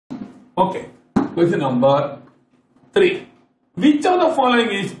Okay. Question number 3. Which of the following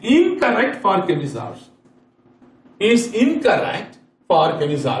is incorrect for chemisorption? Is incorrect for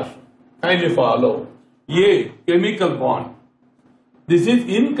chemisorption. Kindly follow. A. Chemical bond. This is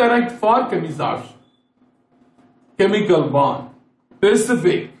incorrect for chemisorption. Chemical bond.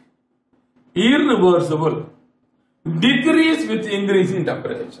 Specific. Irreversible. Decrease with increase in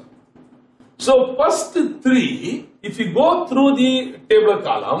temperature. So first 3, if you go through the table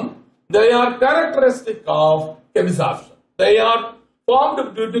column, they are characteristic of chemisorption. They are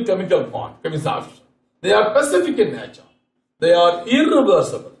formed due to chemical bond, chemisorption. They are specific in nature. They are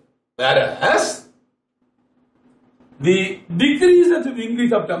irreversible. Whereas the decrease with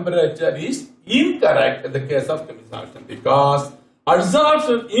increase of temperature is incorrect in the case of chemisorption because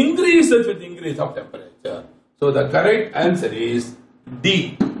adsorption increases with increase of temperature. So the correct answer is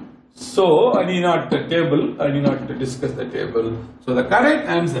D. So I need not discuss the table. So the correct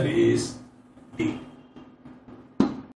answer is D.